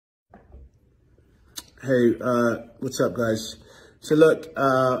Hey, what's up, guys? So look,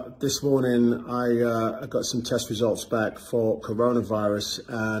 this morning I got some test results back for coronavirus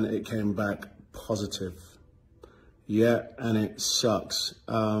and it came back positive. Yeah, and it sucks.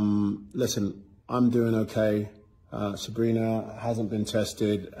 Listen, I'm doing okay. Sabrina hasn't been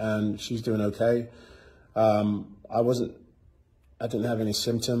tested and she's doing okay. I didn't have any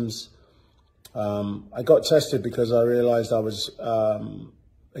symptoms. I got tested because I realized I was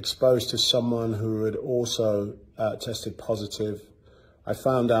exposed to someone who had also tested positive. I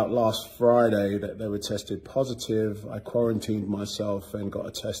found out last Friday that they were tested positive. I quarantined myself and got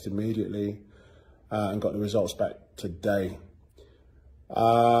a test immediately and got the results back today.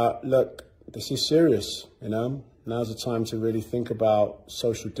 Look, this is serious, you know. Now's the time to really think about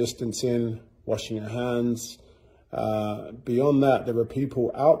social distancing, washing your hands. Beyond that, there are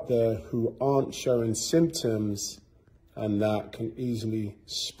people out there who aren't showing symptoms and that can easily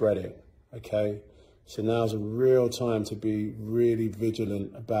spread it, okay? So now's a real time to be really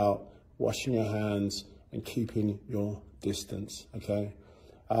vigilant about washing your hands and keeping your distance, okay?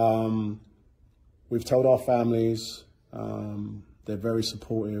 We've told our families, they're very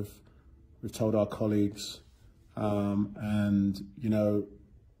supportive. We've told our colleagues, and you know,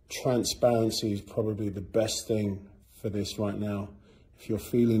 transparency is probably the best thing for this right now. If you're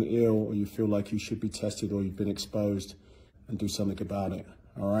feeling ill or you feel like you should be tested or you've been exposed, and do something about it,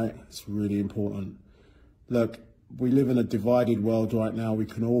 all right? It's really important. Look, we live in a divided world right now. We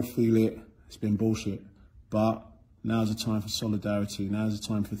can all feel it. It's been bullshit. But now's the time for solidarity. Now's the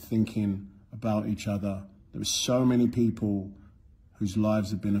time for thinking about each other. There are so many people whose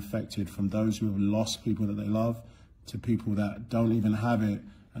lives have been affected, from those who have lost people that they love to people that don't even have it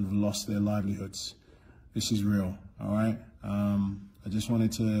and have lost their livelihoods. This is real, all right? I just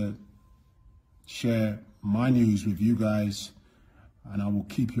wanted to share my news with you guys, and I will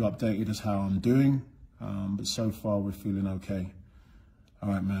keep you updated as how I'm doing. But so far, we're feeling okay. All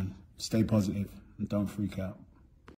right, man. Stay positive and don't freak out.